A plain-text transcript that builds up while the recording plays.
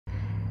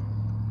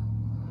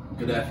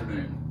Good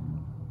afternoon.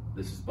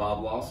 This is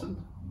Bob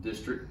Lawson,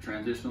 District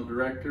Transitional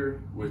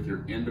Director, with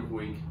your end of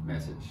week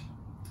message.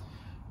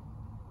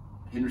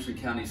 Henderson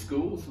County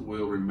Schools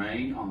will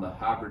remain on the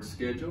hybrid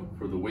schedule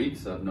for the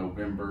weeks of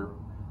November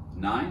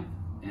 9th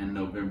and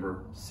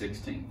November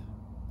 16th.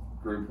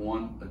 Group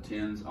 1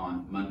 attends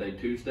on Monday,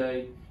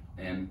 Tuesday,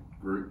 and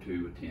Group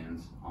 2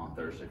 attends on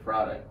Thursday,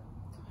 Friday.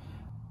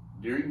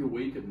 During the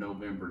week of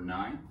November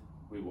 9th,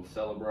 we will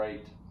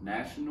celebrate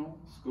National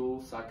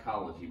School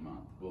Psychology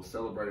Month. We'll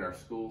celebrate our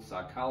school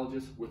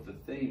psychologists with the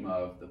theme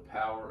of the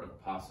power of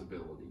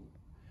possibility.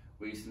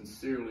 We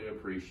sincerely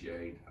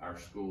appreciate our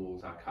school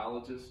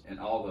psychologists and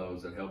all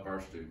those that help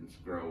our students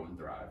grow and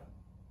thrive.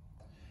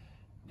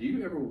 Do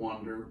you ever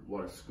wonder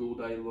what a school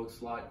day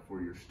looks like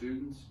for your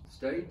students?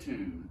 Stay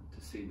tuned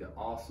to see the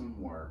awesome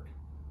work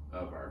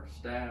of our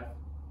staff,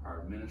 our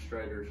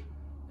administrators,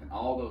 and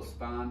all those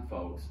fine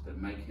folks that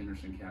make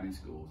Henderson County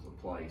Schools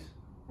a place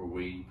where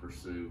we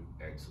pursue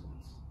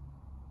excellence.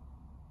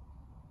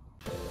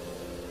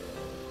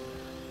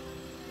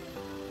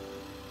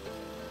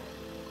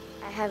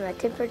 I have my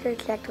temperature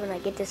checked when I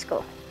get to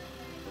school.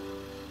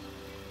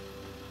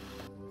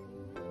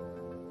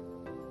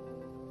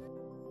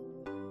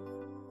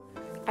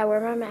 I wear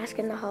my mask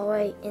in the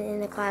hallway and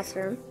in the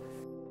classroom.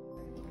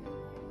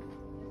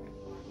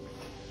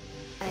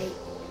 I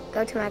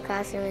go to my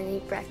classroom and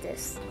eat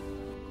breakfast.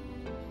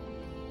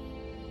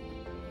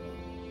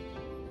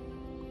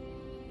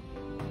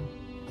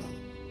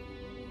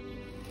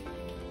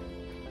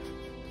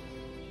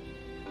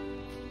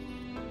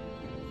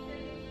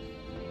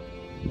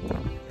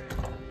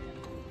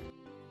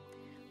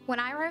 When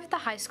I arrive at the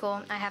high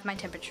school, I have my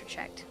temperature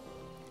checked.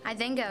 I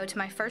then go to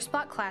my first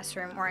block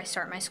classroom where I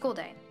start my school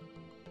day.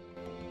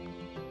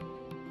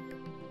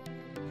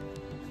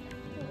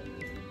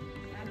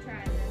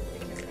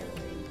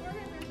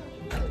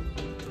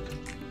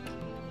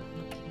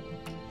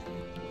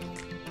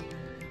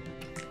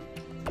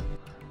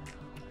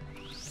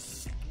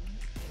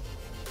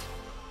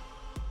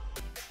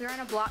 We are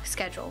on a block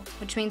schedule,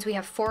 which means we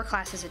have 4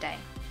 classes a day.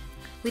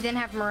 We then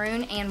have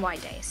maroon and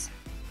white days.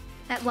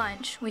 At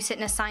lunch, we sit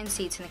in assigned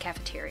seats in the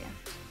cafeteria.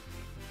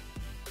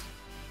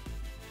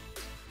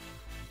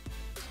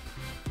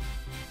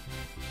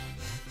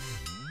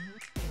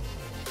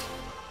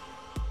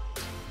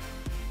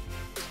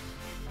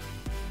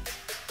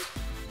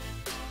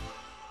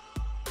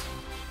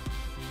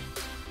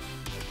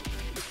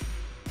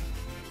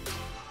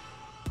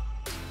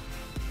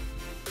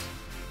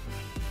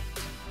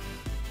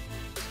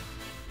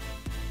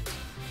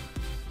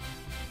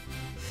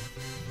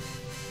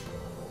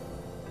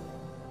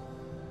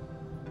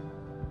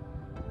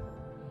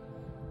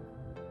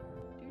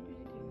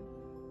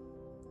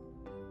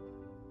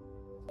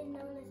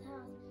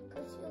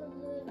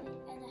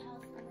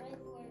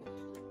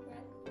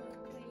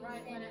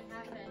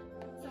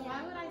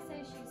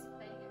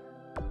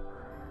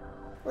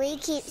 Will you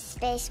keep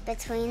space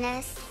between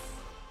us?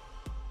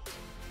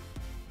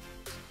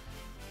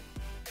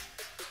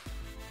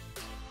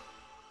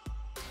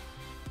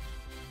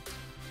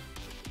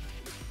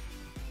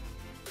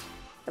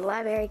 The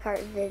library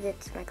cart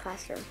visits my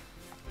classroom.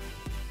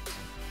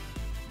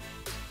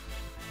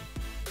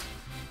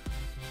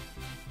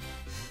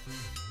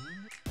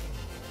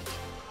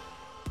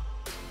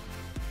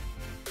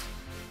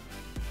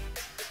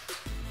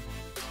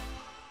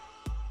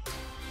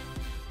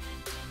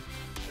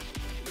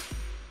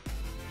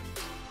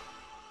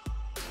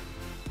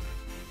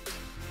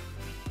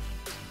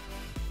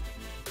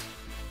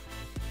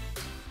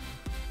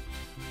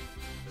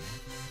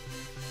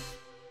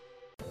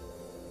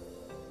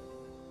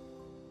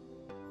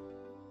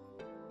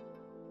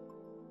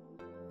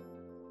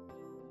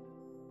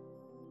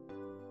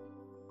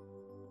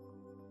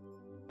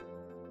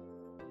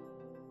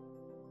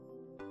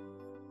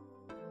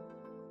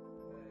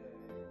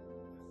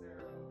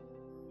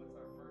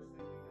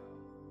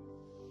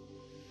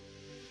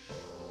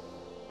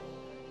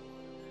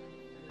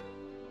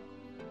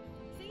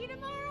 See you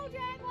tomorrow,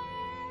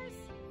 Jagglers!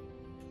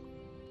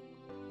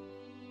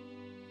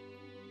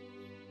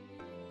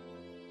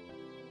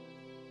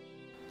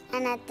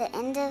 And at the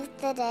end of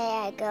the day,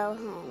 I go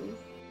home.